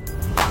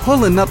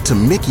Pulling up to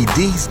Mickey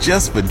D's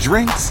just for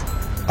drinks?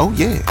 Oh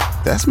yeah,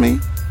 that's me.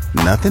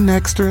 Nothing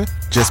extra,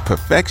 just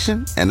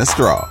perfection and a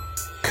straw.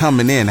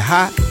 Coming in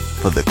hot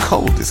for the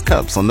coldest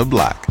cups on the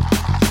block.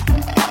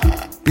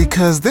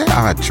 Because there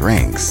are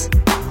drinks.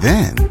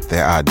 Then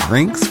there are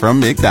drinks from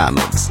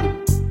McDonald's.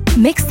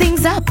 Mix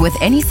things up with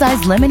any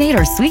size lemonade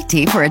or sweet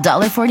tea for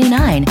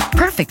 $1.49.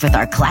 Perfect with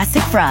our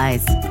classic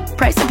fries.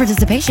 Price and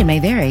participation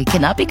may vary.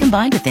 Cannot be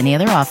combined with any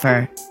other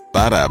offer.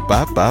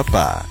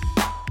 Ba-da-ba-ba-ba.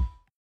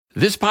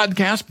 This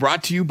podcast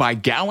brought to you by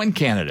Gowan,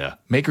 Canada,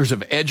 makers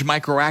of Edge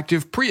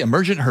Microactive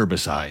Pre-Emergent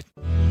Herbicide.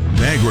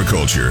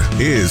 Agriculture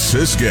is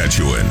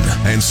Saskatchewan,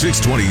 and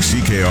 620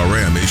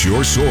 CKRM is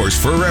your source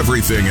for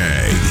everything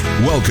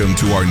ag. Welcome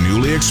to our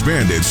newly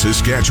expanded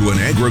Saskatchewan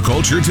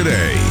Agriculture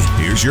Today.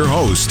 Here's your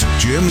host,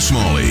 Jim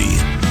Smalley.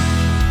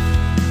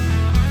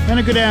 And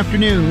a good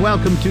afternoon.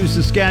 Welcome to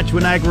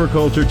Saskatchewan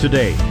Agriculture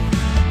Today.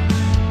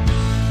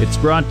 It's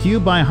brought to you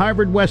by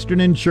Harvard Western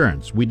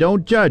Insurance. We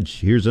don't judge.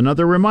 Here's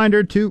another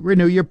reminder to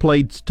renew your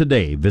plates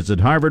today.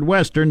 Visit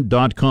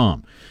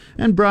harvardwestern.com.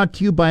 And brought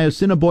to you by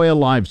Assiniboia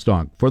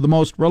Livestock for the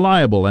most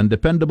reliable and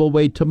dependable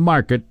way to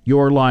market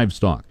your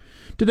livestock.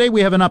 Today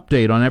we have an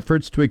update on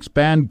efforts to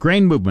expand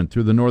grain movement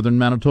through the northern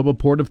Manitoba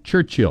port of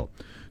Churchill.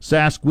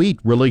 Sask Wheat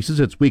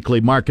releases its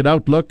weekly market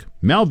outlook.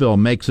 Melville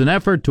makes an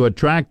effort to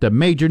attract a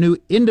major new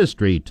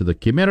industry to the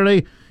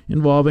community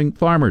involving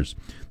farmers.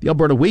 The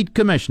Alberta Wheat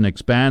Commission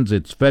expands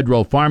its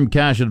federal farm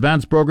cash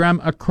advance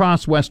program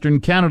across Western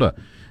Canada.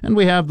 And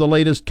we have the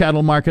latest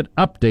cattle market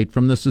update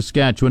from the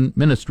Saskatchewan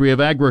Ministry of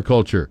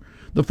Agriculture.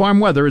 The farm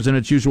weather is in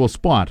its usual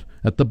spot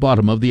at the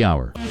bottom of the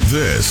hour.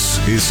 This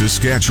is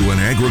Saskatchewan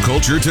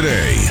Agriculture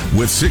Today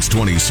with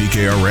 620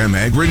 CKRM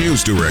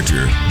Agri-News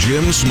Director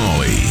Jim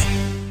Smalley.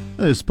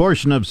 This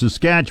portion of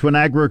Saskatchewan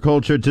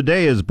Agriculture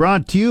Today is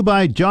brought to you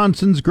by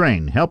Johnson's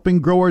Grain, helping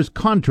growers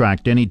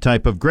contract any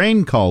type of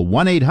grain. Call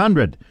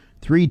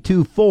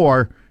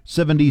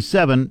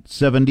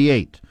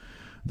 1-800-324-7778.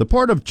 The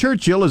Port of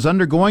Churchill is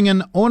undergoing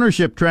an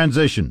ownership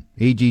transition.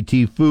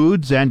 AGT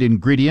Foods and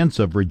Ingredients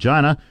of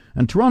Regina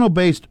and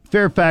Toronto-based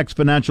Fairfax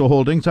Financial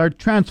Holdings are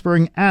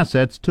transferring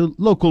assets to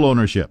local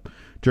ownership.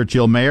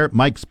 Churchill Mayor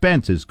Mike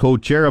Spence is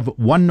co-chair of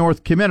One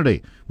North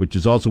Community, which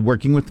is also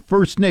working with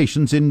First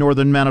Nations in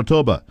northern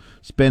Manitoba.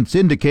 Spence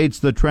indicates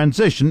the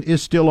transition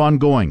is still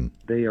ongoing.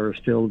 They are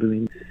still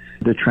doing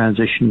the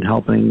transition,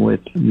 helping with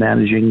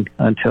managing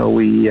until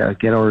we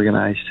get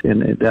organized,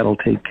 and that'll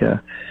take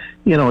a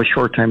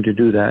short time to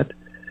do that.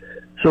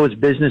 So it's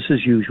business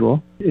as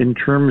usual. In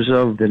terms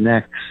of the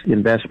next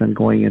investment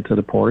going into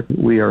the port,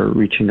 we are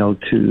reaching out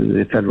to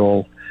the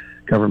federal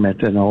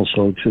government and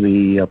also to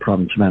the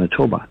province of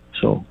Manitoba.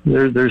 So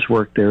there's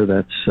work there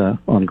that's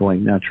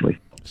ongoing naturally.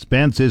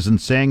 Spence isn't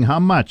saying how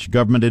much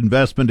government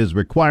investment is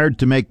required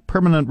to make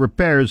permanent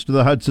repairs to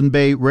the Hudson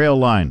Bay rail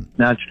line.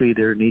 Naturally,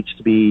 there needs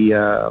to be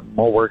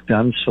more work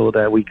done so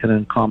that we can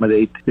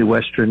accommodate the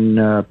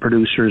Western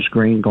producers'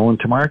 grain going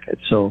to market.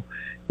 So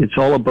it's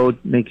all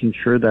about making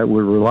sure that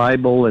we're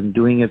reliable and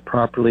doing it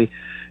properly.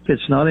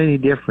 It's not any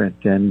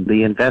different than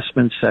the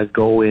investments that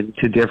go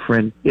into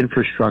different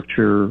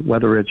infrastructure,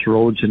 whether it's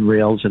roads and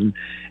rails and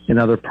in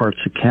other parts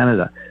of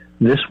Canada.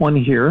 This one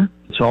here,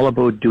 it's all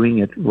about doing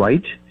it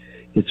right.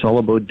 It's all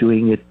about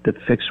doing it to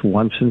fix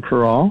once and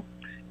for all.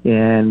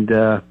 And,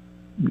 the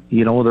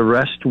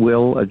rest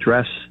will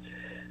address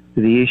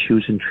the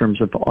issues in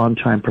terms of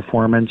on-time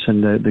performance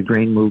and the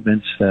grain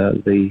movements,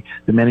 the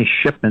many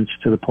shipments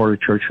to the Port of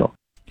Churchill.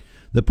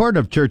 The Port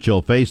of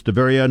Churchill faced a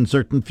very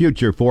uncertain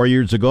future 4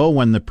 years ago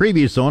when the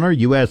previous owner,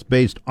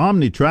 U.S.-based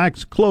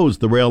Omnitrax, closed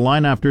the rail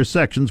line after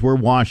sections were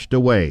washed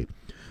away.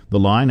 The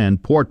line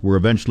and port were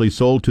eventually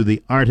sold to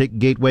the Arctic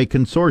Gateway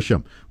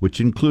Consortium, which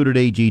included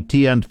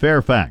AGT and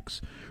Fairfax.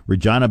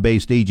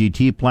 Regina-based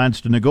AGT plans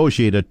to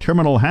negotiate a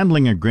terminal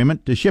handling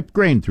agreement to ship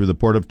grain through the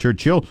Port of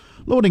Churchill.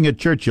 Loading at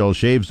Churchill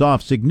shaves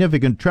off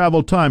significant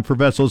travel time for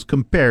vessels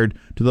compared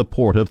to the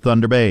Port of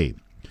Thunder Bay.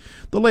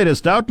 The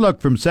latest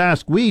outlook from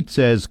Sask Wheat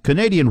says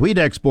Canadian wheat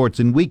exports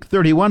in week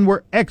 31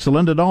 were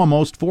excellent at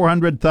almost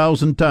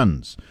 400,000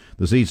 tons.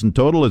 The season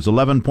total is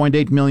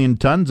 11.8 million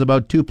tons,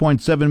 about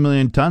 2.7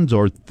 million tons,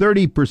 or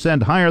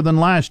 30% higher than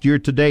last year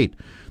to date.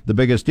 The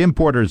biggest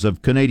importers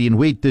of Canadian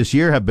wheat this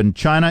year have been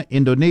China,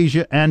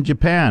 Indonesia, and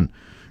Japan.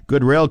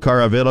 Good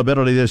railcar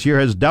availability this year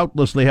has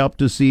doubtlessly helped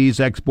to seize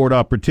export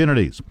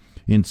opportunities.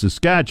 In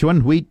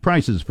Saskatchewan, wheat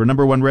prices for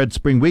number 1 red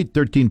spring wheat,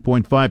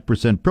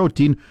 13.5%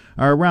 protein,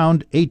 are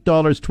around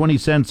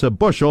 $8.20 a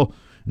bushel,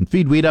 and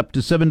feed wheat up to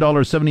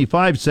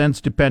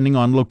 $7.75 depending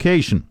on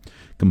location.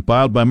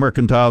 Compiled by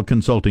Mercantile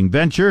Consulting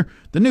Venture,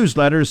 the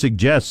newsletter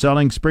suggests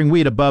selling spring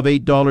wheat above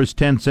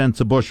 $8.10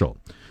 a bushel.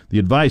 The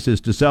advice is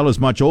to sell as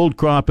much old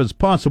crop as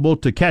possible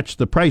to catch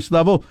the price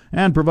level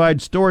and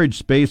provide storage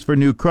space for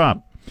new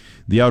crop.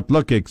 The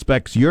outlook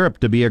expects Europe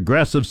to be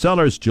aggressive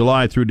sellers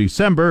July through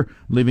December,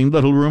 leaving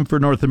little room for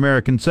North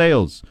American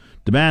sales.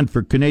 Demand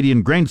for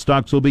Canadian grain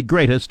stocks will be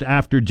greatest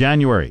after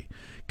January.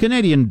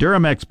 Canadian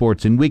durum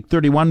exports in week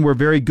 31 were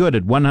very good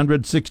at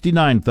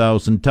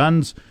 169,000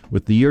 tons,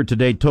 with the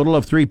year-to-date total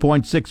of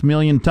 3.6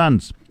 million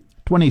tons.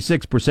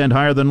 26%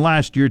 higher than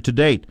last year to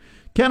date.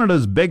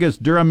 Canada's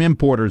biggest durum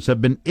importers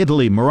have been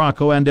Italy,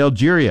 Morocco, and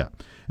Algeria.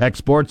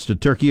 Exports to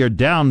Turkey are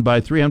down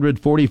by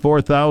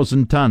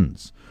 344,000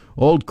 tons.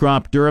 Old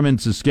crop durum in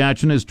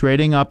Saskatchewan is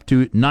trading up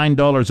to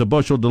 $9 a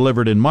bushel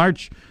delivered in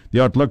March.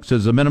 The outlook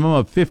says a minimum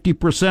of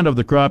 50% of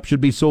the crop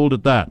should be sold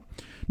at that.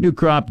 New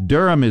crop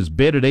durum is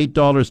bid at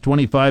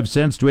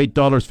 $8.25 to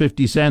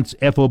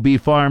 $8.50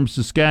 FOB Farms,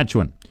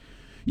 Saskatchewan.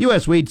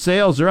 U.S. wheat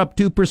sales are up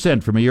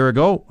 2% from a year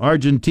ago.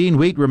 Argentine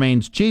wheat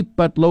remains cheap,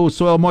 but low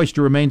soil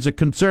moisture remains a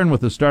concern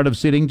with the start of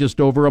seeding just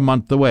over a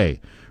month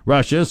away.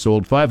 Russia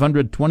sold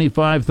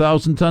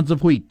 525,000 tons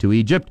of wheat to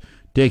Egypt,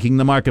 taking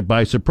the market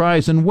by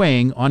surprise and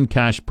weighing on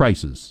cash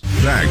prices.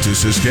 Back to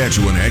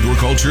Saskatchewan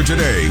Agriculture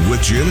Today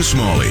with Jim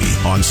Smalley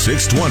on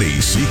 620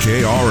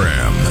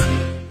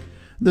 CKRM.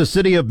 The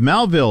city of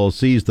Melville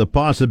sees the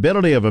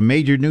possibility of a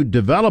major new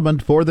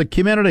development for the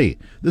community.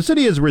 The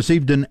city has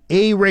received an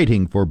A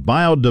rating for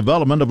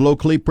biodevelopment of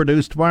locally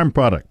produced farm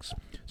products.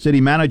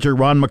 City Manager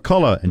Ron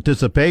McCullough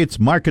anticipates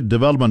market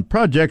development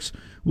projects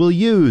will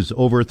use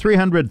over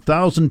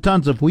 300,000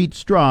 tons of wheat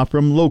straw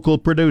from local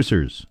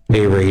producers.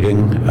 A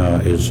rating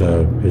is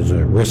a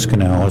risk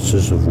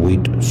analysis of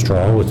wheat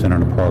straw within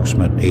an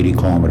approximate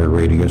 80-kilometer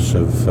radius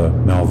of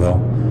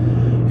Melville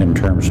in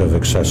terms of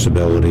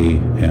accessibility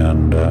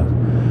and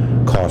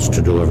cost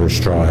to deliver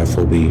straw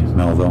FOB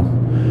Melville.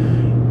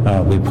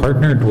 We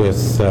partnered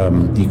with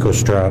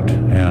EcoStrat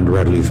and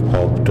Red Leaf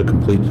Pulp to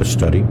complete the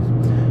study.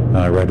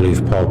 Red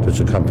Leaf Pulp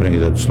is a company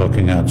that's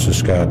looking at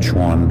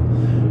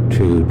Saskatchewan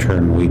to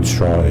turn wheat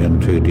straw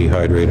into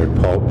dehydrated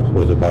pulp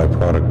with a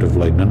byproduct of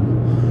lignin.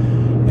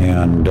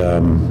 And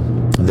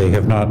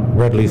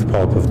Red Leaf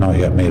Pulp have not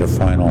yet made a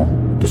final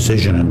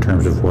decision in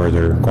terms of where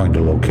they're going to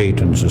locate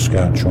in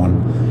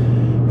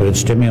Saskatchewan, but it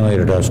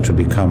stimulated us to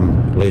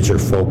become laser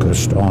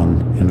focused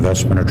on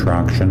investment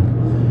attraction,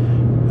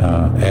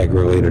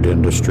 ag-related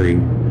industry,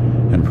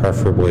 and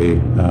preferably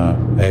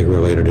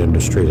ag-related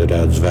industry that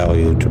adds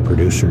value to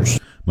producers.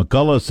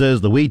 McCullough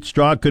says the wheat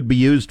straw could be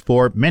used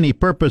for many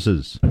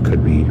purposes. It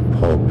could be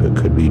pulp, it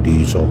could be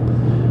diesel,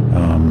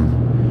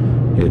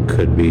 it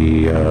could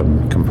be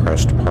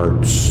compressed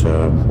parts.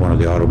 One of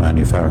the auto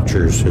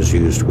manufacturers has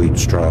used wheat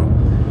straw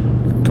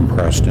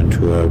compressed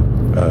into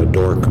a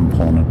door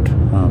component.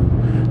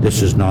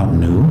 This is not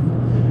new.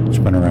 It's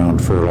been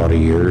around for a lot of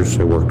years.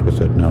 I worked with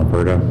it in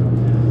Alberta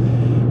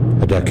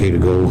a decade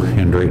ago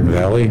in Drayton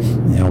Valley,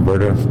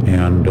 Alberta,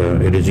 and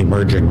it is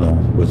emerging though,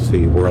 with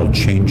the world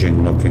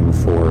changing, looking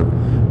for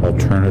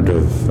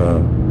alternative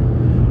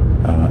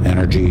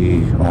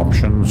energy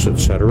options,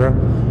 etc.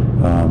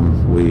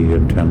 We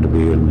intend to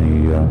be in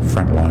the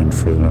front line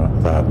for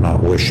that,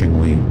 not wishing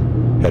we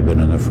had been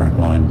in the front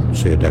line,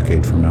 say, a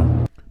decade from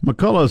now.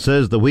 McCullough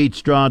says the wheat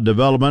straw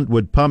development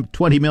would pump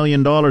 $20 million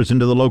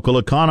into the local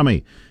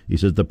economy. He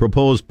says the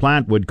proposed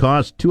plant would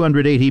cost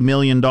 $280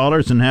 million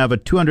and have a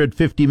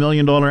 $250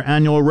 million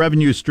annual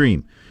revenue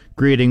stream,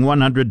 creating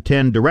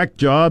 110 direct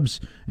jobs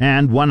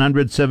and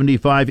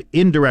 175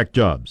 indirect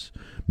jobs.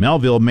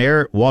 Melville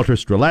Mayor Walter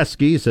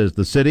Streleski says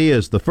the city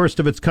is the first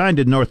of its kind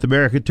in North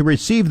America to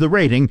receive the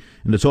rating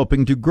and is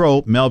hoping to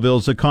grow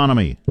Melville's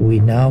economy. We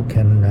now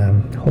can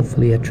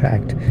hopefully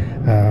attract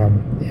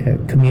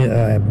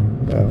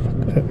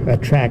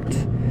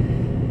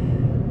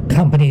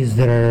companies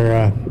that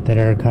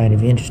are kind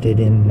of interested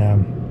in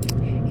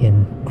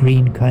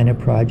green kind of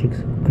projects,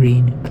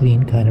 green,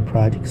 clean kind of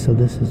projects. So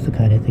this is the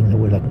kind of thing that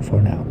we're looking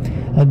for now.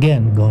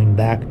 Again, going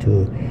back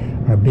to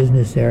our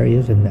business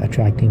areas and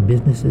attracting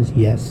businesses,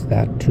 yes,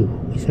 that too.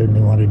 We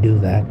certainly want to do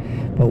that.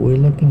 But we're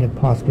looking at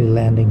possibly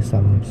landing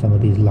some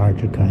of these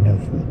larger kind of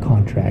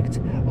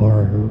contracts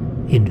or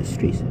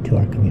industries to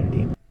our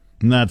community.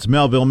 And that's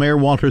Melville Mayor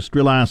Walter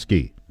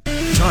Streleski.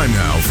 Time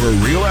now for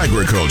Real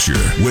Agriculture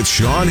with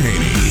Sean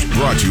Haney.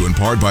 Brought to you in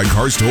part by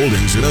Karst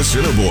Holdings in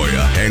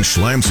Assiniboia and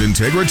Schlamps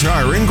Integra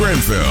Tire in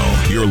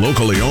Grenfell. Your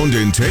locally owned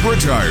Integra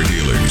Tire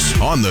dealers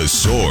on The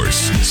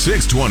Source,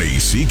 620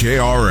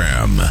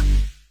 CKRM.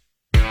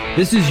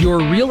 This is your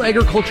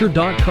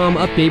RealAgriculture.com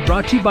update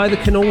brought to you by the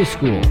Canola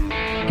School.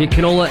 Get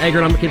canola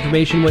agronomic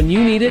information when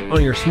you need it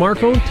on your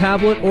smartphone,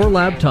 tablet, or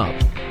laptop.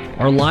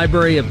 Our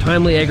library of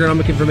timely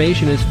agronomic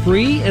information is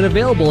free and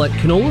available at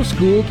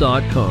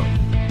canolaschool.com.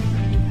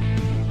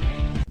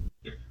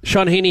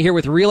 Sean Haney here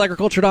with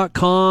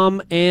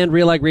RealAgriculture.com and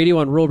Real Ag Radio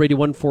on Rural Radio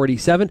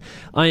 147.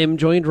 I am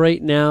joined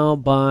right now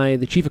by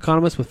the Chief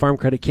Economist with Farm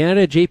Credit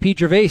Canada, JP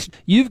Gervais.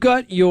 You've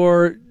got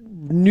your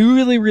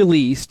newly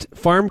released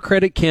Farm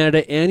Credit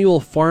Canada annual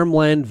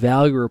farmland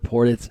value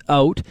report. It's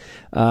out.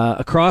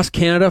 Across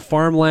Canada,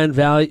 farmland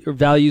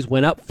values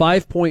went up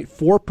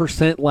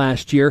 5.4%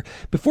 last year.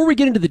 Before we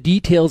get into the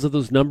details of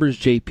those numbers,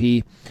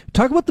 JP,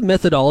 talk about the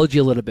methodology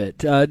a little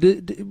bit. How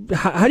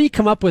do you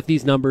come up with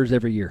these numbers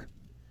every year?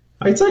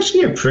 It's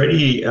actually a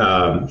pretty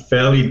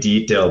fairly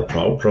detailed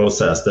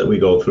process that we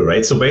go through,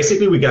 right? So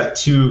basically, we got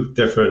two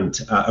different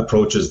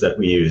approaches that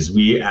we use.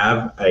 We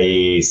have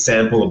a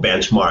sample of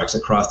benchmarks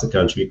across the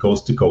country,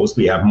 coast to coast.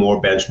 We have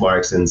more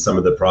benchmarks in some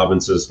of the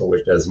provinces for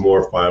which there's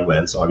more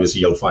farmland. So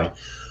obviously, you'll find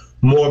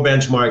more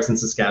benchmarks in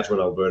Saskatchewan,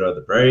 Alberta,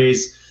 the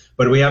prairies.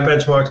 But we have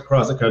benchmarks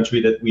across the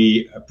country that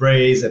we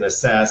appraise and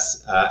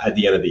assess at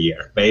the end of the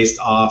year based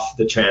off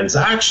the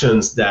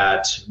transactions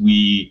that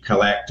we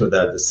collect, or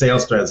the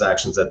sales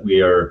transactions that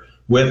we are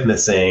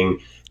witnessing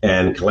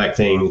and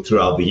collecting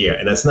throughout the year.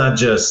 And it's not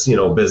just,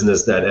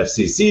 business that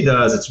FCC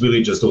does. It's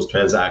really just those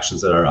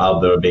transactions that are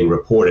out there being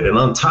reported. And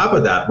on top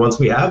of that, once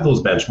we have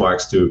those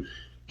benchmarks to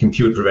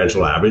compute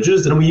provincial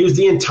averages, then we use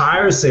the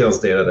entire sales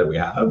data that we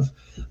have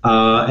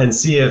and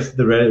see if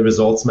the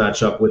results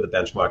match up with the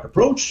benchmark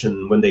approach.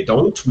 And when they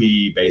don't,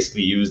 we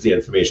basically use the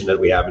information that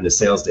we have in the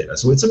sales data.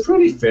 So it's a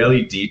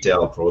fairly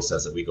detailed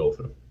process that we go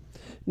through.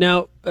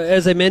 Now,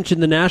 as I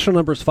mentioned, the national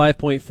number is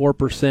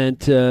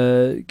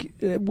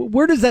 5.4%.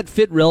 Where does that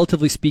fit,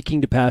 relatively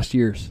speaking, to past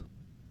years?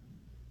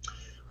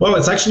 Well,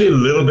 it's actually a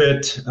little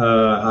bit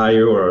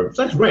higher, or it's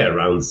actually right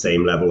around the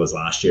same level as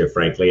last year,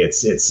 frankly.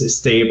 It's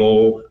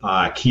stable,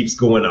 keeps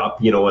going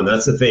up, and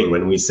that's the thing.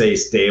 When we say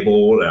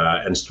stable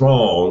and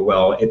strong,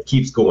 well, it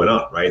keeps going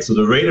up, right? So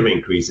the rate of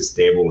increase is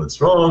stable and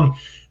strong.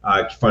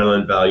 Final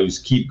end values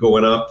keep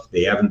going up.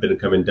 They haven't been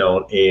coming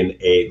down in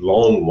a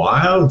long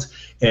while.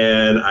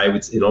 And I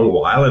would say long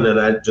while. And then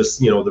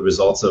the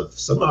results of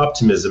some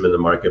optimism in the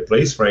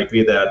marketplace,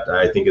 frankly, that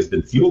I think has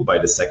been fueled by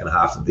the second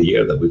half of the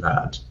year that we've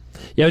had.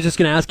 Yeah, I was just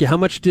going to ask you, how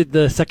much did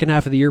the second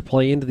half of the year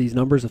play into these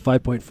numbers of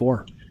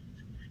 5.4?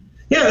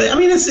 Yeah, I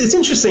mean, it's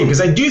interesting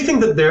because I do think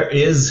that there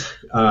is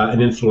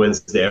an influence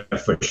there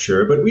for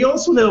sure. But we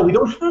also know we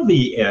don't have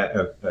the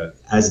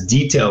as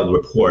detailed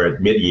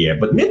report mid-year.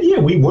 But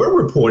mid-year, we were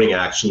reporting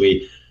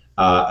actually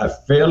a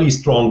fairly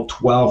strong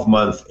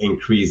 12-month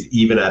increase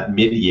even at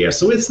mid-year.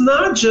 So it's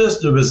not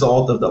just the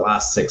result of the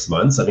last 6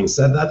 months. Having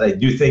said that, I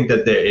do think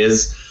that there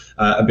is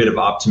a bit of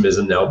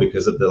optimism now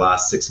because of the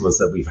last 6 months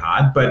that we've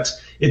had. But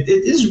it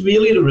is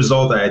really the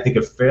result of, I think,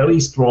 a fairly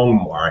strong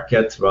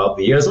market throughout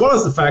the year, as well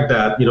as the fact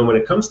that, when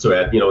it comes to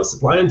it,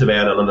 supply and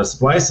demand, and on the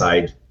supply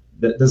side,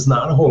 there's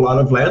not a whole lot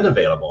of land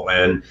available.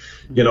 And,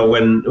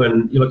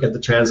 when you look at the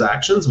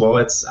transactions, well,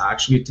 it's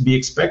actually to be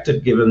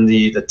expected given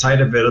the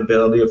tight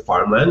availability of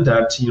farmland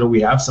that,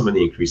 we have some of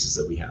the increases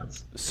that we have.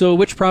 So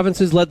which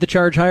provinces led the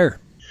charge higher?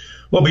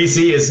 Well,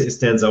 BC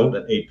stands out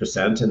at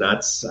 8%, and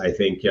that's, I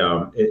think,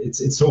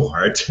 it's so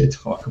hard to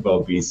talk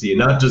about BC.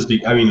 Not just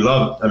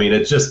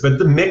but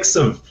the mix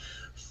of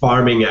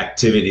farming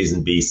activities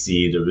in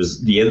BC, there was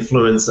the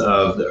influence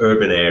of the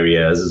urban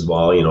areas as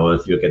well.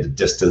 If you look at the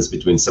distance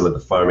between some of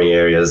the farming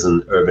areas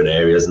and urban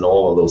areas and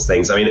all of those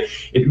things, I mean,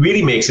 it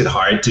really makes it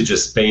hard to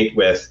just paint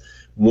with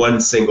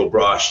one single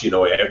brush,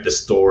 the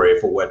story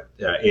for what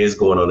is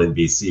going on in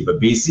BC.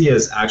 But BC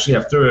is actually,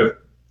 after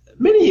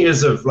many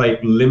years of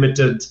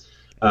limited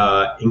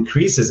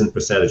increases in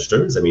percentage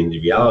terms. I mean,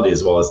 the reality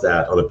as well is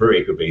that on a per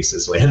acre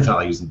basis, land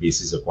values in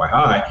BC are quite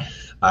high,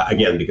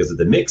 again, because of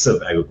the mix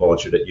of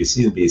agriculture that you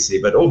see in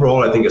BC. But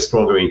overall, I think a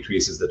stronger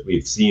increases that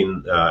we've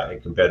seen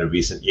compared to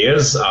recent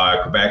years.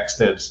 Quebec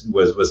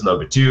was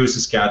number 2,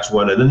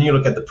 Saskatchewan, and then you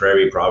look at the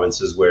prairie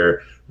provinces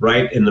where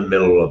right in the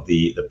middle of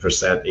the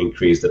percent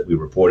increase that we're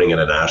reporting at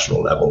a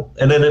national level.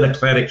 And then in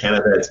Atlantic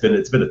Canada, it's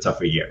been a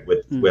tougher year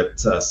with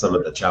some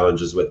of the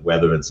challenges with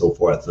weather and so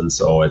forth. And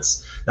so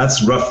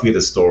that's roughly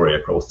the story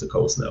across the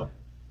coast now.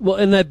 Well,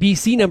 and that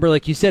BC number,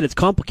 like you said, it's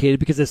complicated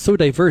because it's so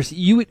diverse. Do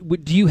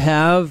you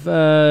have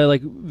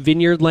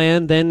vineyard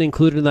land then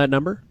included in that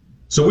number?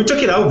 So we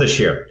took it out this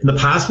year. In the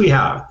past, we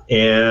have,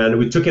 and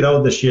we took it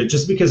out this year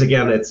just because,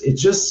 again, it's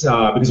just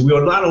because we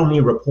are not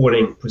only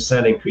reporting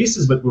percent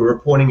increases, but we're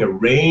reporting a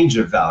range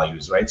of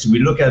values, right? So we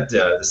look at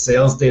the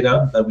sales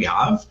data that we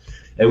have,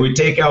 and we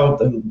take out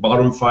the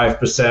bottom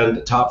 5%,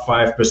 the top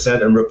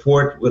 5%, and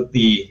report with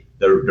the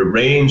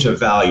range of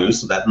values,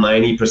 so that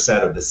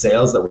 90% of the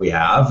sales that we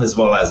have, as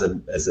well as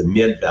a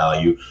mid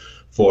value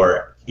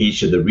for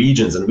each of the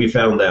regions. And we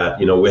found that,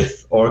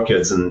 with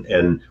orchids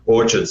and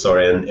orchards,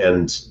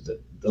 and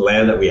the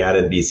land that we had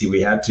in BC,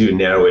 we had to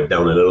narrow it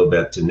down a little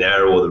bit to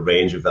narrow the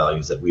range of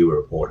values that we were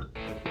reporting.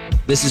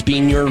 This has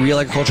been your Real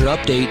Agriculture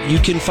Update. You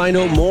can find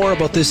out more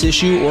about this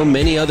issue or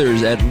many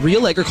others at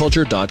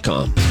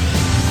realagriculture.com.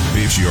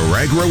 It's your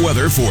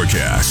agri-weather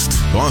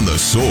forecast on The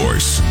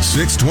Source,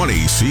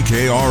 620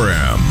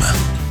 CKRM.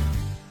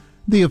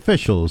 The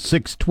official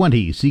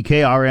 620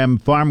 CKRM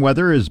farm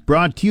weather is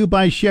brought to you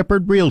by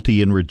Shepherd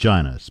Realty in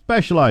Regina,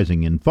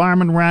 specializing in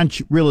farm and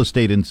ranch real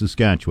estate in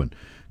Saskatchewan.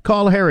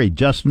 Call Harry,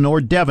 Justin,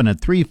 or Devin at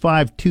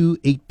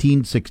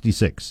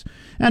 352-1866.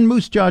 And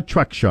Moose Jaw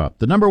Truck Shop,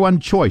 the #1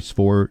 choice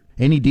for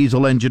any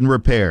diesel engine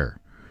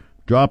repair.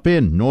 Drop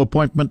in, no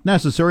appointment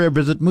necessary, or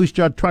visit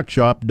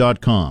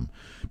moosejawtruckshop.com.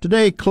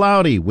 Today,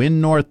 cloudy,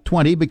 wind north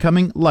 20,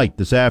 becoming light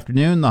this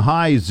afternoon. The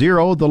high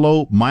 0, the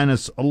low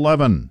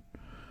 -11.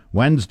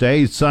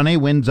 Wednesday, sunny,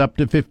 winds up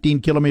to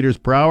 15 kilometers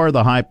per hour,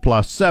 the high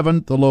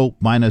 +7, the low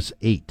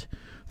 -8.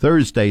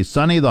 Thursday,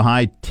 sunny, the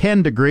high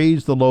 10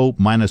 degrees, the low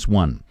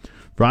 -1.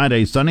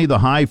 Friday, sunny, the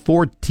high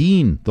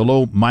 14, the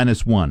low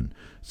 -1.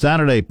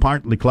 Saturday,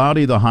 partly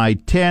cloudy, the high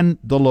 10,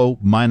 the low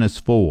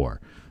 -4.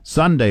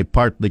 Sunday,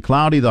 partly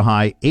cloudy, the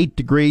high 8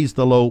 degrees,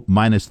 the low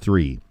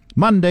 -3.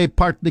 Monday,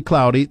 partly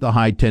cloudy, the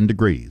high 10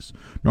 degrees.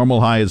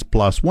 Normal high is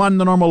 +1,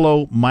 the normal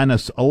low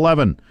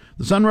 -11.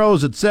 The sun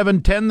rose at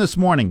 7:10 this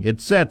morning.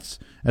 It sets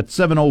at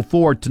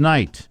 7:04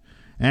 tonight.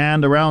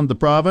 And around the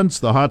province,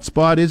 the hot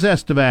spot is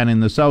Estevan in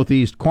the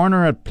southeast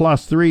corner at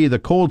 +3. The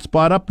cold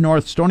spot up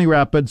north, Stony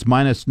Rapids,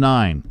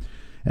 -9.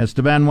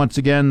 Estevan once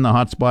again, the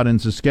hot spot in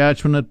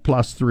Saskatchewan at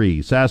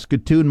 +3.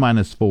 Saskatoon,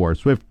 -4.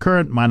 Swift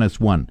Current,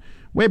 -1.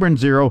 Weyburn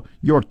 0.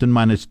 Yorkton,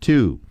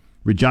 -2.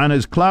 Regina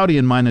is cloudy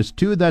and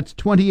 -2. That's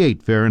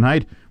 28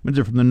 Fahrenheit. Winds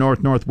are from the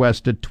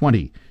north-northwest at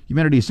 20.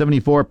 Humidity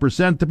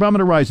 74%.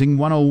 Thermometer rising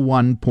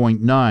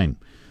 101.9.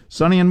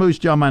 Sunny and Moose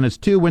Jaw,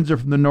 -2. Winds are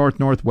from the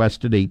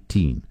north-northwest at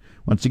 18.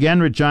 Once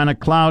again, Regina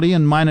cloudy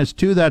and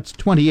 -2. That's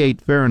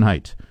 28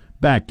 Fahrenheit.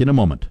 Back in a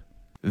moment.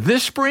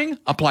 This spring,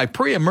 apply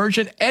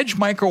pre-emergent Edge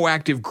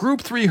Microactive Group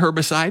 3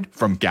 herbicide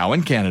from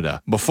Gowan, Canada,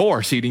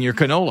 before seeding your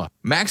canola.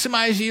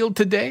 Maximize yield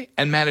today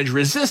and manage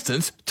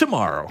resistance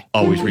tomorrow.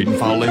 Always read and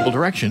follow label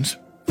directions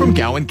from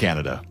Gowan,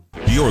 Canada.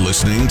 You're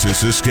listening to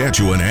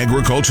Saskatchewan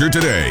Agriculture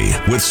Today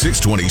with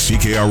 620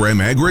 CKRM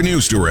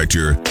Agri-News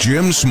Director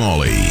Jim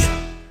Smalley.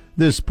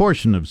 This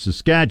portion of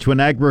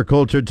Saskatchewan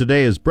Agriculture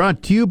Today is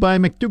brought to you by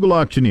McDougall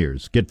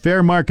Auctioneers. Get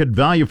fair market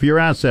value for your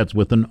assets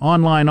with an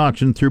online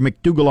auction through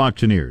McDougall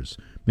Auctioneers.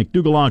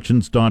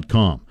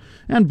 McDougallAuctions.com.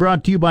 And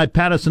brought to you by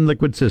Pattison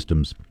Liquid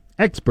Systems,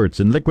 experts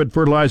in liquid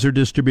fertilizer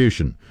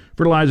distribution.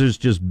 Fertilizer's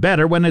just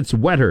better when it's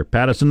wetter.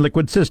 Pattison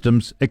Liquid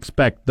Systems,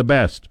 expect the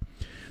best.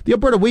 The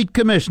Alberta Wheat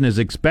Commission is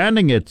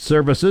expanding its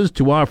services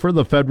to offer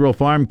the Federal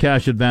Farm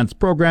Cash Advance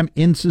Program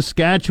in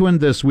Saskatchewan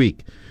this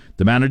week.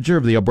 The manager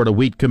of the Alberta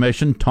Wheat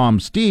Commission, Tom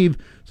Steve,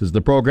 says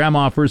the program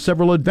offers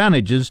several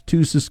advantages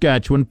to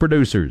Saskatchewan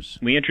producers.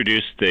 We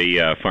introduced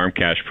the Farm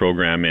Cash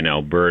program in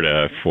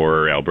Alberta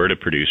for Alberta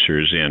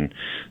producers in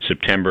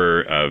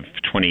September of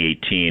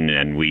 2018,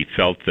 and we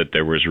felt that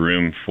there was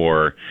room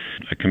for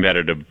a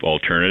competitive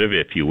alternative,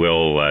 if you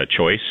will,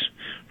 choice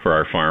for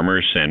our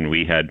farmers, and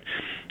we had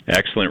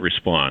excellent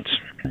response.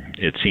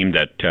 It seemed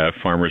that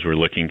farmers were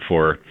looking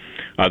for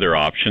other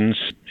options.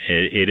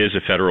 It is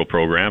a federal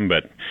program,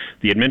 but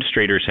the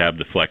administrators have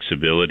the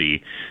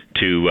flexibility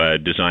to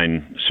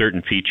design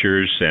certain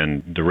features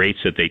and the rates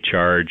that they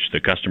charge,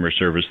 the customer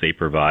service they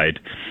provide.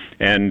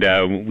 And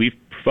we've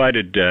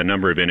provided a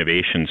number of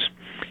innovations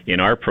in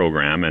our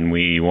program, and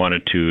we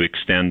wanted to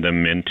extend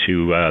them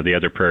into the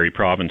other prairie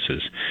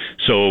provinces.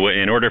 So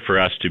in order for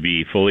us to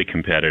be fully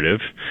competitive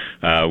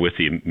with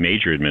the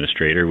major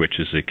administrator, which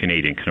is the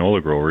Canadian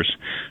canola growers,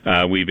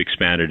 we've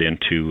expanded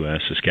into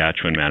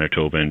Saskatchewan,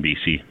 Manitoba, and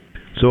BC.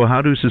 So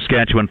how do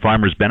Saskatchewan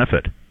farmers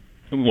benefit?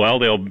 Well,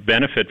 they'll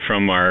benefit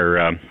from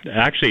our,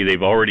 actually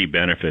they've already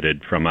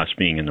benefited from us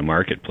being in the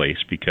marketplace,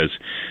 because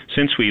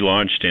since we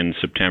launched in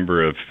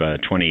September of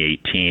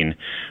 2018,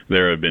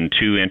 there have been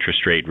 2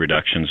 interest rate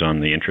reductions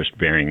on the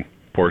interest-bearing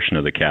portion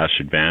of the cash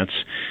advance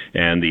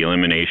and the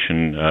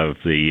elimination of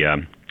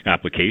the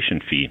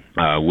application fee,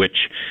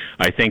 which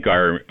I think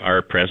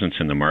our presence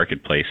in the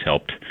marketplace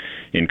helped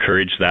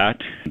encourage that,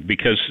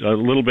 because a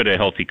little bit of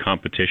healthy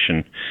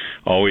competition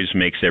always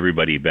makes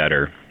everybody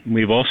better.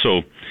 We've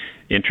also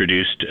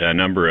introduced a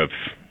number of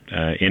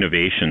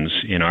innovations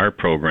in our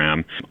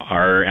program.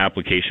 Our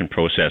application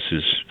process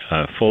is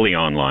fully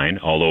online,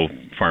 although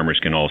farmers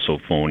can also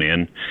phone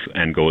in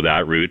and go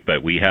that route,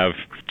 but we have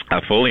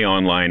a fully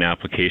online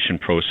application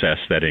process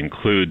that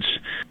includes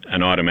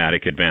an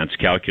automatic advance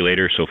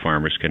calculator, so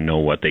farmers can know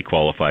what they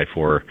qualify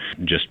for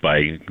just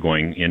by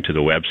going into the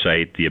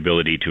website, the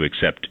ability to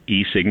accept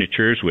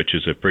e-signatures, which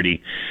is a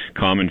pretty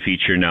common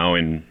feature now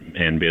in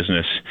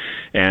business,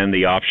 and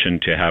the option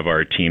to have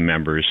our team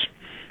members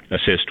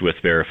assist with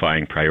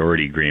verifying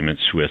priority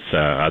agreements with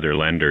other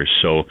lenders.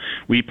 So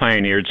we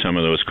pioneered some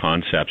of those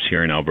concepts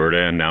here in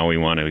Alberta, and now we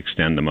want to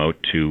extend them out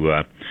to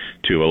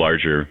a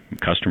larger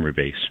customer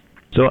base.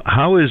 So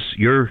how is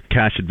your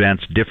cash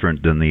advance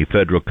different than the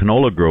federal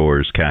canola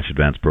growers cash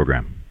advance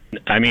program?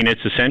 I mean,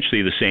 it's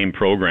essentially the same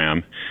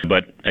program,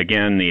 but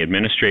again, the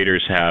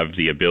administrators have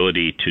the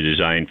ability to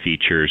design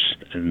features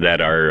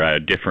that are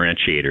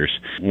differentiators.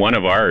 One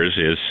of ours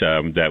is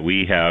that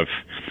we have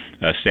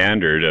a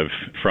standard of,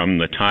 from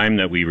the time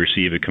that we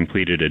receive a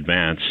completed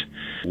advance,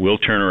 we'll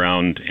turn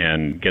around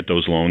and get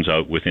those loans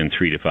out within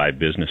 3 to 5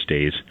 business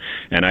days.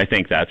 And I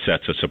think that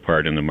sets us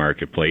apart in the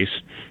marketplace.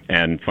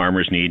 And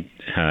farmers need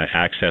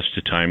access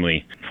to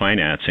timely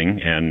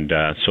financing, and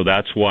so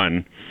that's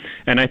one.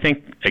 And I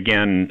think,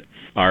 again,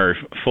 our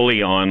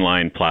fully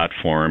online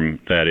platform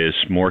that is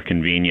more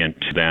convenient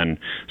than,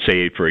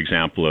 say, for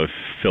example, a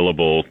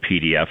fillable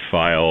PDF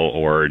file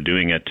or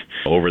doing it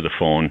over the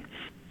phone.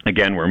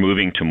 Again, we're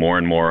moving to more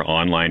and more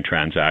online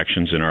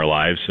transactions in our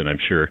lives, and I'm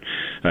sure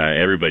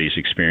everybody's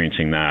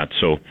experiencing that.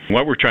 So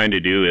what we're trying to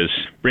do is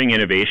bring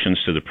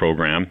innovations to the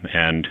program,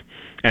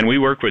 and we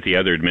work with the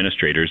other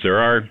administrators. There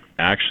are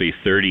actually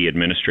 30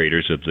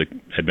 administrators of the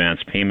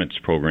Advanced Payments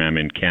Program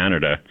in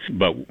Canada,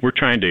 but we're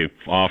trying to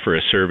offer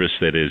a service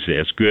that is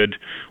as good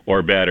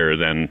or better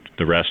than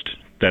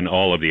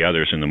all of the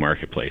others in the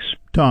marketplace.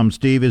 Tom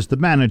Steve is the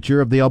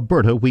manager of the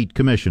Alberta Wheat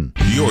Commission.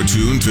 You're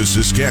tuned to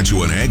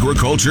Saskatchewan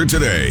Agriculture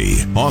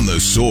Today on The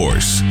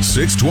Source,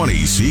 620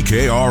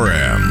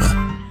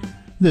 CKRM.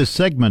 This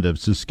segment of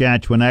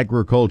Saskatchewan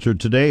Agriculture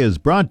Today is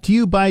brought to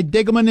you by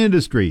Degelman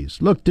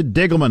Industries. Look to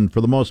Degelman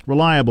for the most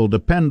reliable,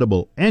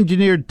 dependable,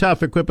 engineered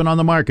tough equipment on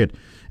the market.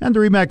 And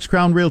the Remax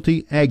Crown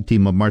Realty Ag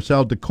Team of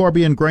Marcel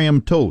DeCorby and Graham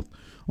Toth.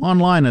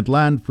 Online at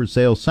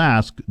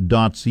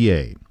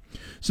landforsalesask.ca.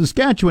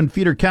 Saskatchewan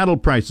feeder cattle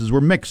prices were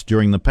mixed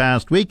during the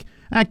past week.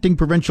 Acting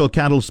Provincial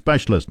Cattle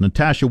Specialist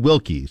Natasha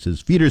Wilkie says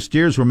feeder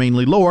steers were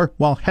mainly lower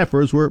while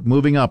heifers were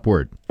moving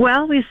upward.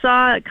 Well, we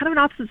saw kind of an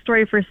opposite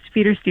story for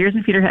feeder steers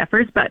and feeder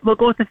heifers, but we'll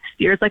go with the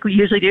steers like we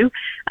usually do.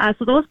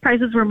 So those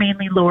prices were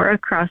mainly lower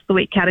across the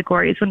weight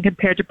categories when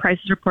compared to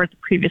prices reported the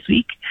previous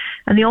week.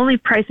 And the only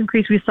price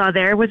increase we saw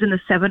there was in the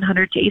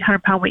 700 to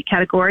 800 pound weight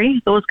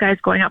category. Those guys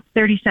going up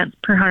 30 cents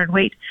per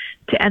hundredweight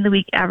to end the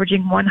week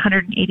averaging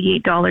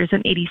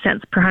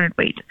 $188.80 per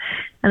hundredweight.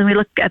 And then we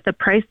look at the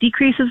price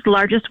decreases. The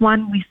largest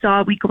one we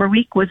saw week over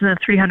week was in the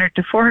 300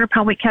 to 400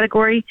 pound weight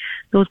category.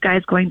 Those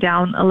guys going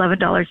down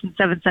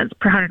 $11.07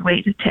 per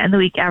hundredweight to end the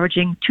week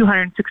averaging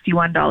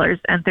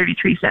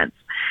 $261.33.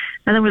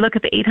 And then we look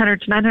at the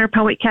 800 to 900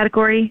 pound weight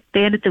category.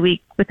 They ended the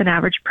week with an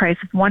average price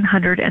of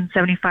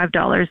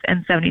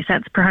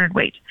 $175.70 per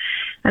hundredweight.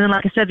 And then,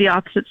 like I said, the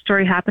opposite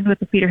story happened with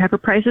the feeder heifer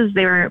prices.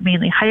 They were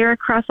mainly higher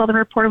across all the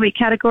reported weight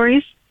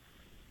categories.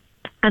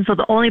 And so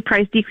the only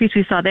price decrease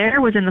we saw there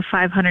was in the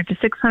 500 to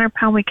 600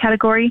 pound weight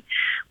category,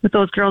 with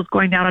those girls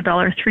going down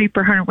 $1.03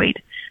 per hundredweight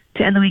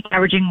to end the week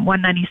averaging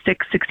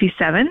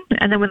 $196.67.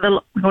 And then when we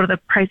go to the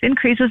price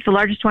increases, the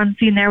largest one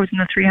seen there was in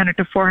the 300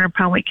 to 400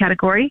 pound weight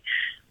category,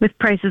 with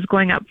prices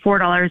going up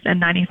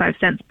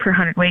 $4.95 per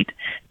hundredweight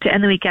to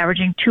end the week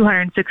averaging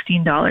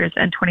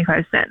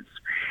 $216.25.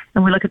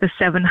 And we look at the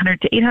 700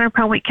 to 800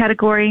 pound weight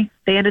category.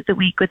 They ended the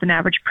week with an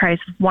average price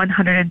of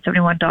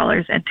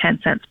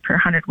 $171.10 per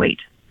hundredweight.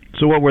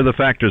 So what were the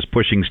factors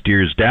pushing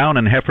steers down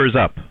and heifers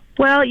up?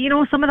 Well,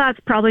 some of that's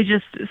probably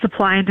just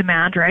supply and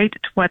demand, right?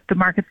 It's what the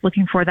market's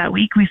looking for that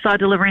week. We saw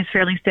deliveries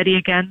fairly steady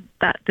again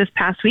this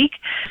past week.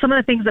 Some of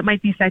the things that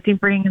might be affecting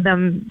bringing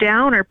them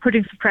down or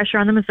putting some pressure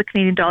on them is the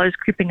Canadian dollar is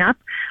creeping up.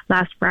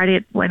 Last Friday,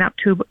 it went up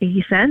to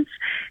 80 cents.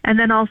 And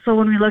then also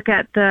when we look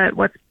at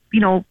what's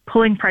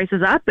pulling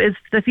prices up is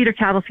the feeder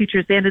cattle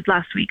futures. They ended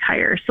last week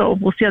higher. So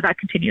we'll see how that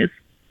continues.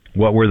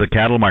 What were the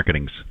cattle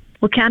marketings?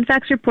 Well,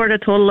 Canfax reported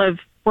a total of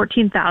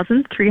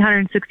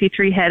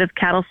 14,363 head of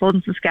cattle sold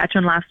in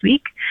Saskatchewan last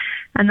week,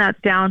 and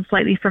that's down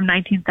slightly from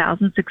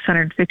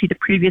 19,650 the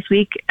previous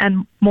week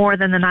and more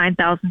than the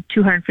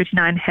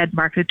 9,259 head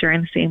marketed during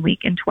the same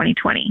week in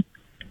 2020.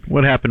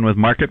 What happened with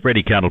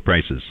market-ready cattle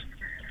prices?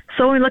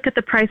 So when we look at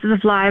the prices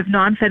of live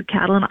non-fed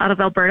cattle out of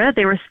Alberta,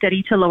 they were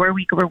steady to lower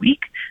week over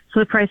week.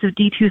 So the price of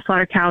D2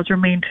 slaughter cows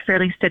remained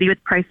fairly steady,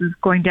 with prices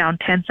going down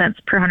 10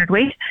 cents per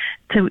hundredweight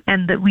to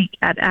end the week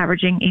at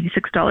averaging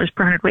 $86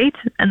 per hundredweight.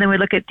 And then we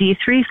look at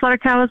D3 slaughter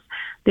cows.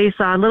 They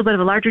saw a little bit of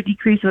a larger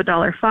decrease of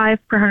 $1.05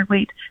 per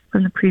hundredweight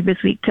from the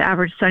previous week to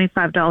average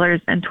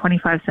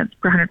 $75.25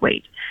 per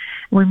hundredweight.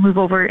 When we move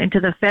over into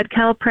the fed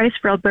cattle price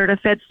for Alberta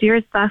fed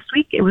steers last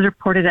week, it was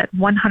reported at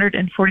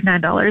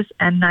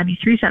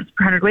 $149.93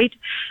 per hundredweight,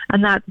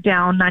 and that's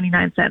down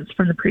 99 cents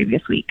from the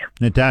previous week.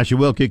 Natasha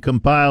Wilkie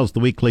compiles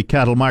the weekly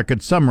cattle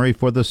market summary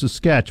for the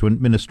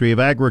Saskatchewan Ministry of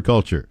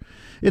Agriculture.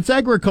 It's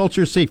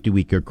Agriculture Safety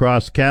Week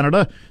across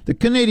Canada. The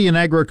Canadian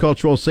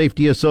Agricultural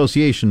Safety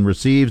Association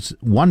receives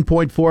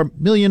 $1.4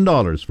 million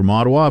from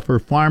Ottawa for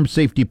farm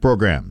safety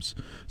programs.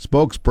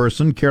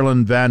 Spokesperson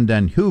Carolyn Van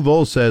Den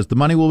Heuvel says the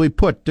money will be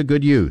put to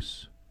good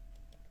use.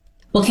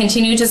 We'll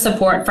continue to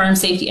support farm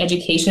safety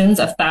educations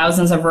of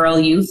thousands of rural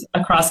youth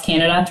across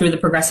Canada through the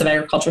Progressive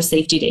Agriculture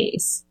Safety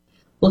Days.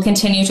 We'll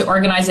continue to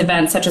organize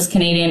events such as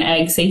Canadian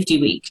Ag Safety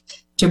Week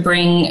to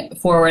bring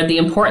forward the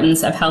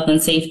importance of health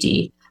and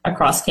safety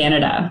across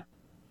Canada.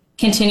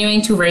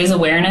 Continuing to raise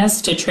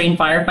awareness to train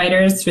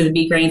firefighters through the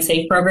Be Grain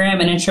Safe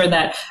program and ensure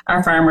that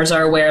our farmers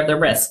are aware of the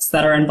risks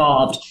that are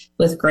involved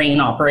with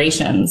grain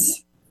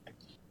operations.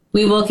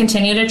 We will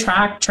continue to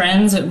track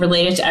trends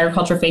related to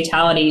agriculture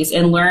fatalities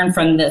and learn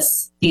from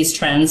these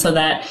trends so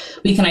that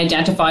we can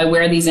identify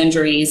where these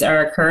injuries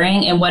are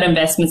occurring and what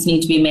investments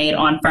need to be made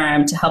on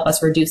farm to help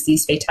us reduce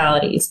these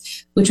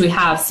fatalities, which we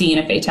have seen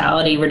a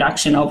fatality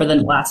reduction over the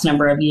last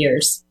number of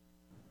years.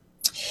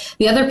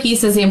 The other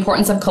piece is the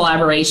importance of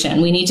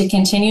collaboration. We need to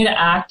continue to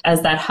act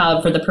as that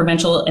hub for the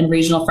provincial and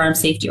regional farm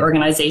safety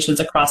organizations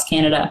across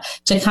Canada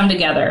to come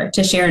together,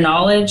 to share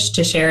knowledge,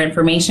 to share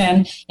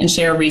information, and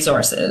share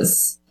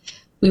resources.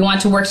 We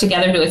want to work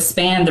together to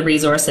expand the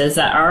resources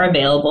that are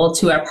available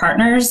to our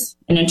partners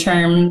and in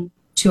turn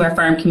to our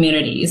farm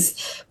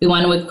communities. We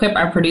want to equip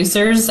our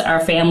producers, our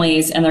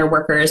families, and their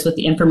workers with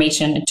the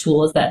information and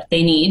tools that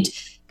they need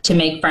to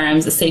make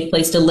farms a safe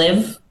place to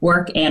live,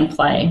 work, and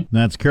play.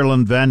 That's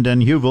Carolyn Van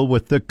Den Heuvel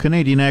with the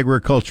Canadian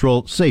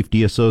Agricultural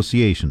Safety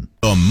Association.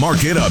 The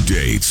Market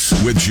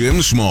Updates with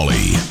Jim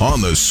Smalley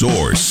on The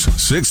Source,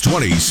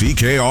 620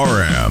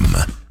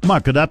 CKRM.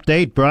 Market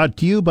Update brought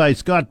to you by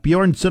Scott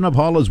Bjornson of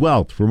Hall as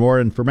Wealth. For more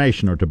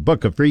information or to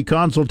book a free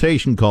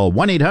consultation, call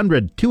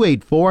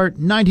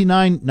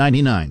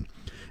 1-800-284-9999.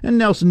 And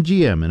Nelson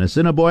GM in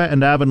Assiniboia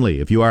and Avonlea.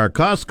 If you are a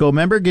Costco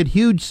member, get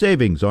huge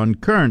savings on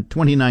current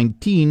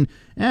 2019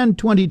 and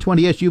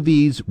 2020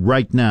 SUVs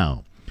right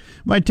now.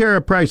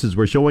 Viterra prices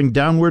were showing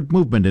downward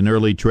movement in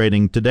early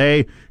trading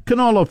today.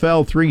 Canola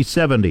fell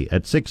 $3.70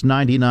 at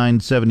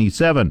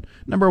 $6.9977.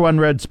 Number 1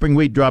 red spring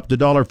wheat dropped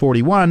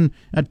 $1.41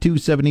 at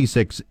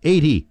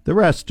 $2.7680. The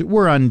rest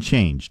were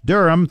unchanged.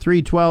 Durham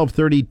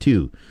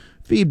 $3.1232.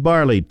 Feed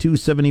barley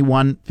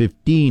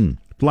 $2.7115.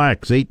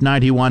 Flax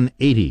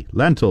 $8.9180.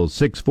 Lentils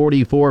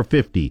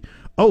 $6.4450.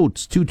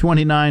 Oats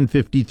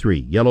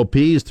 $2.2953. Yellow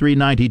peas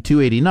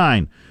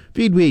 $3.9289.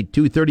 Feed wheat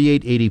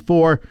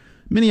 $2.3884.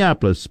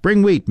 Minneapolis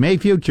spring wheat May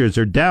futures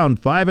are down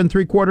 5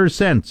 3/4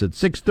 cents at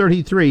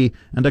 $6.33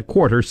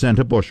 1/4 cent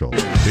a bushel.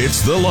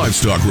 It's the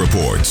Livestock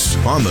Reports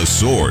on The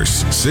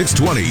Source,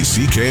 620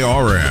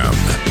 CKRM.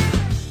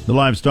 The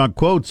Livestock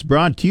Quotes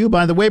brought to you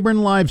by the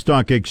Weyburn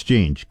Livestock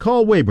Exchange.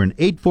 Call Weyburn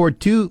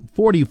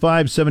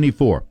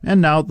 842-4574.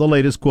 And now the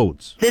latest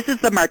quotes. This is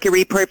the market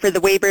report for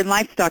the Weyburn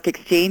Livestock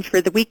Exchange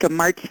for the week of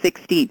March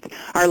 16th.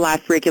 Our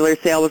last regular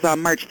sale was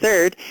on March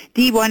 3rd.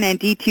 D1 and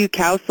D2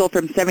 cows sold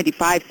from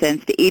 75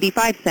 cents to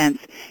 85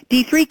 cents.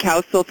 D3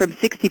 cows sold from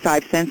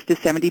 65 cents to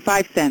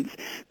 75 cents.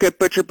 Good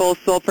butcher bulls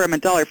sold from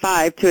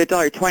 $1.05 to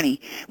 $1.20.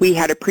 We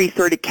had a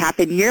pre-sorted calf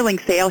and yearling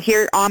sale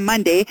here on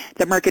Monday.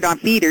 The market on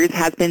feeders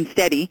has been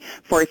steady.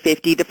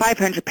 450 to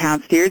 500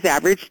 pound steers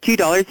averaged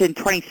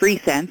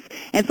 $2.23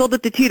 and sold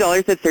at the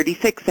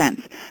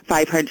 $2.36.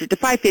 500 to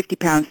 550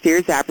 pound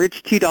steers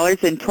averaged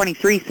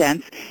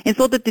 $2.23 and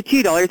sold at the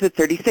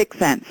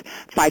 $2.36.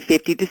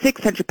 550 to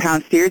 600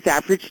 pound steers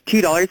averaged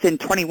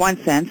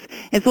 $2.21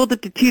 and sold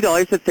at the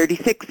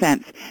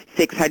 $2.36.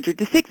 600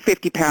 to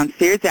 650 pound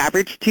steers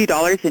averaged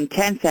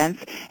 $2.10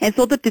 and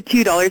sold at the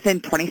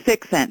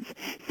 $2.26.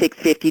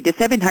 650 to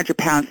 700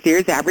 pound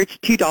steers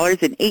averaged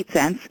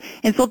 $2.08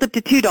 and sold at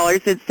the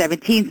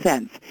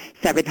 $2.17.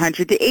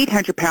 700 to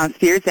 800 pound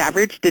steers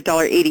averaged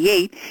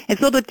 $1.88 and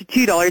sold at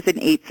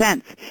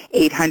 $2.08.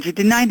 800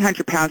 to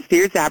 900 pound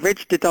steers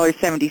averaged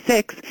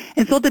 $1.76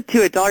 and sold at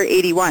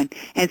 $1.81.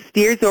 And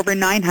steers over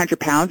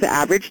 900 pounds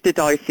averaged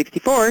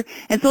 $1.64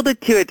 and sold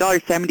at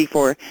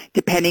 $1.74.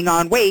 Depending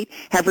on weight,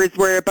 heifers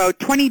were about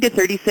 20 to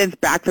 30 cents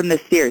back from the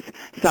steers.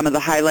 Some of the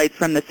highlights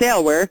from the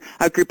sale were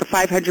a group of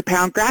 500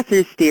 pound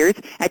Grasser steers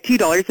at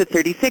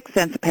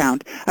 $2.36 a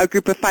pound, a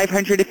group of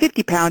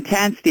 550 pound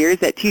tan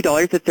steers at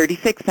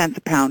 $2.36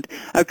 a pound,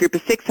 a group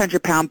of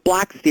 600 pound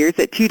black steers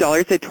at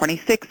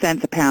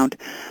 $2.26 a pound,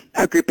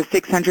 a group of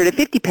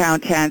 650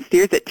 pound tan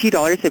steers at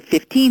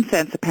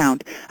 $2.15 a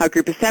pound, a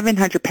group of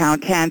 700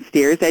 pound tan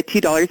steers at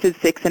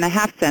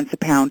 $2.06 a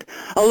pound,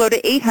 a load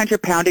of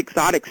 800 pound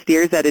exotic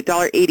steers at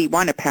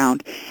 $1.81 a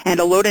pound, and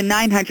a load of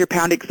 900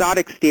 pound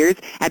exotic steers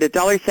at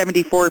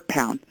 $1.74 a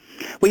pound.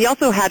 We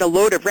also had a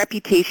load of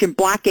Reputation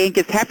Black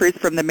Angus heifers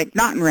from the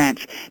McNaughton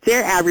Ranch.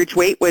 Their average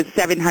weight was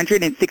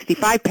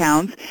 765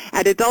 pounds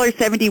at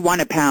 $1.71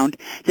 a pound.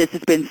 This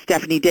has been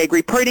Stephanie Digg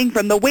reporting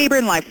from the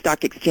Weyburn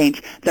Livestock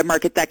Exchange, the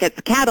market that gets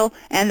the cattle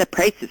and the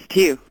prices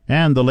too.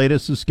 And the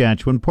latest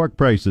Saskatchewan pork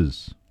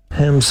prices.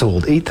 Ham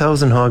sold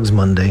 8,000 hogs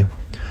Monday,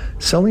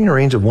 selling in a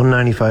range of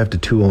 $195 to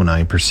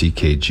 $209 per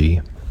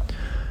CKG.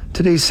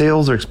 Today's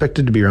sales are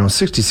expected to be around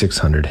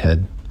 6,600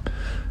 head,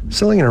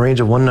 selling in a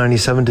range of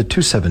 $197 to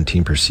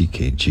 $217 per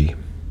CKG.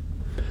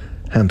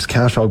 Ham's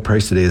cash hog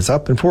price today is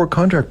up, and forward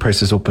contract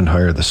prices opened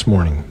higher this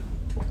morning.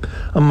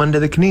 On Monday,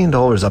 the Canadian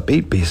dollar is up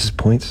 8 basis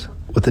points,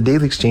 with the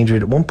daily exchange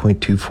rate at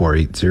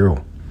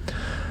 1.2480.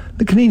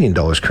 The Canadian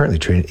dollar is currently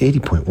trading at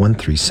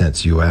 80.13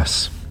 cents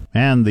US.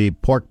 And the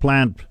pork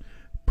plant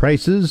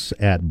prices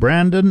at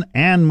Brandon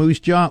and Moose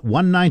Jaw,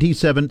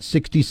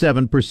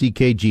 $197.67 per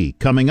CKG.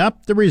 Coming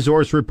up, the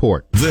Resource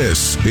Report.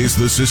 This is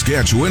the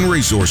Saskatchewan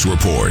Resource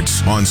Report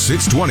on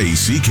 620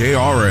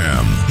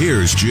 CKRM.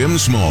 Here's Jim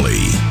Smalley.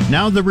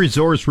 Now the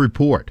Resource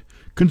Report.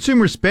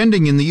 Consumer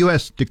spending in the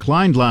U.S.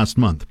 declined last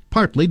month,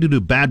 partly due to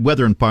bad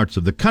weather in parts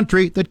of the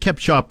country that kept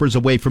shoppers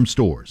away from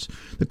stores.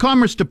 The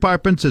Commerce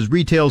Department says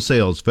retail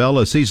sales fell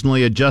a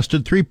seasonally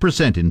adjusted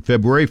 3% in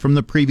February from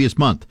the previous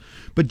month.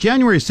 But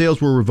January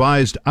sales were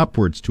revised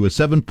upwards to a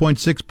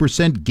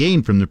 7.6%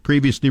 gain from the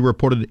previously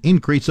reported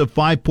increase of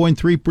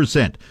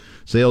 5.3%.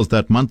 Sales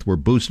that month were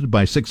boosted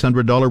by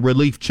 $600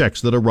 relief checks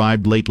that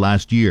arrived late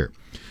last year.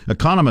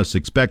 Economists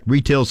expect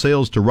retail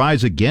sales to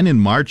rise again in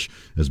March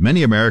as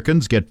many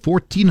Americans get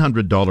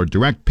 $1,400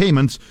 direct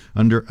payments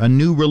under a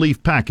new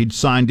relief package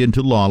signed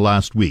into law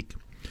last week.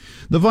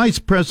 The vice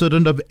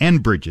president of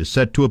Enbridge is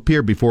set to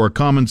appear before a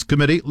Commons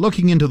committee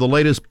looking into the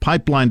latest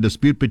pipeline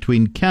dispute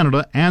between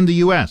Canada and the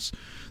U.S.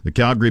 The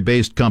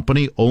Calgary-based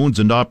company owns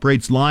and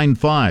operates Line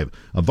 5,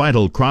 a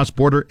vital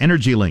cross-border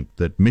energy link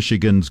that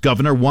Michigan's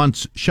governor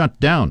wants shut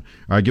down,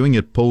 arguing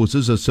it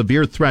poses a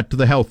severe threat to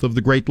the health of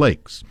the Great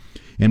Lakes.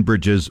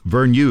 Enbridge's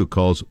Vern Yu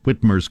calls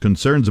Whitmer's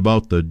concerns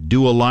about the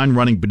dual line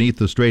running beneath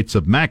the Straits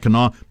of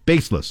Mackinac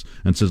baseless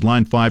and says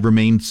Line 5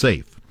 remains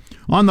safe.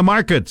 On the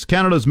markets,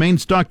 Canada's main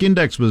stock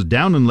index was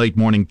down in late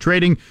morning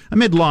trading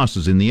amid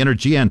losses in the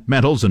energy and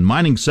metals and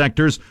mining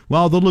sectors,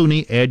 while the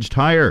loonie edged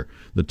higher.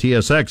 The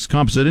TSX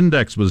Composite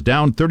Index was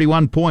down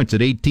 31 points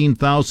at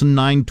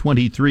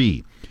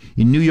 18,923.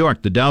 In New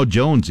York, the Dow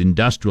Jones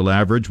Industrial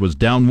Average was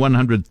down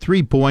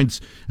 103 points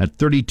at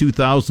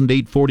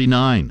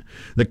 32,849.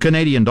 The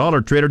Canadian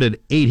dollar traded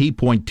at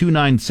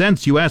 80.29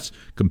 cents U.S.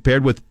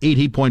 compared with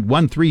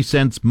 80.13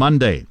 cents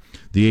Monday.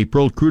 The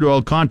April crude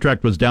oil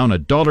contract was down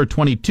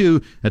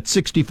 $1.22 at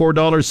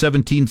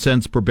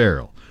 $64.17 per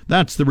barrel.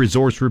 That's the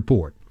Resource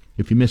Report.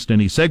 If you missed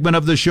any segment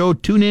of the show,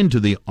 tune in to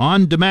the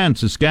on-demand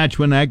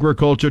Saskatchewan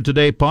Agriculture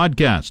Today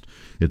podcast.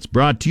 It's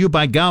brought to you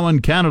by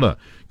Gowan Canada.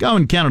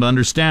 Gowan Canada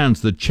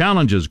understands the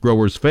challenges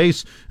growers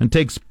face and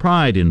takes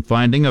pride in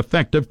finding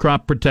effective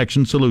crop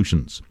protection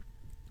solutions.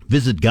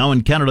 Visit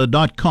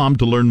GowanCanada.com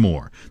to learn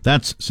more.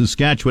 That's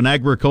Saskatchewan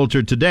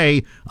Agriculture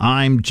Today.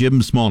 I'm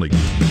Jim Smalley.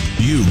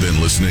 You've been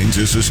listening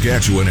to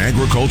Saskatchewan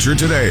Agriculture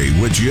Today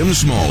with Jim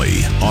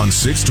Smalley on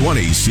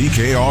 620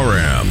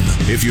 CKRM.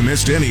 If you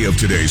missed any of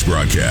today's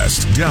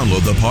broadcast,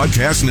 download the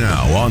podcast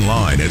now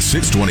online at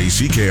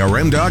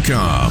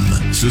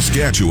 620CKRM.com.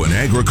 Saskatchewan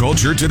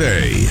Agriculture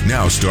Today,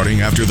 now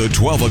starting after the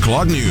 12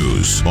 o'clock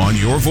news on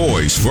your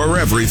voice for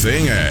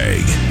everything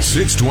ag.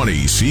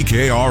 620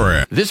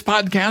 CKRM. This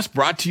podcast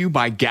brought to you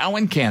by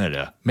Gowan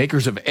Canada,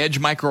 makers of Edge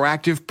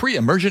Microactive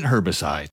pre-emergent herbicide.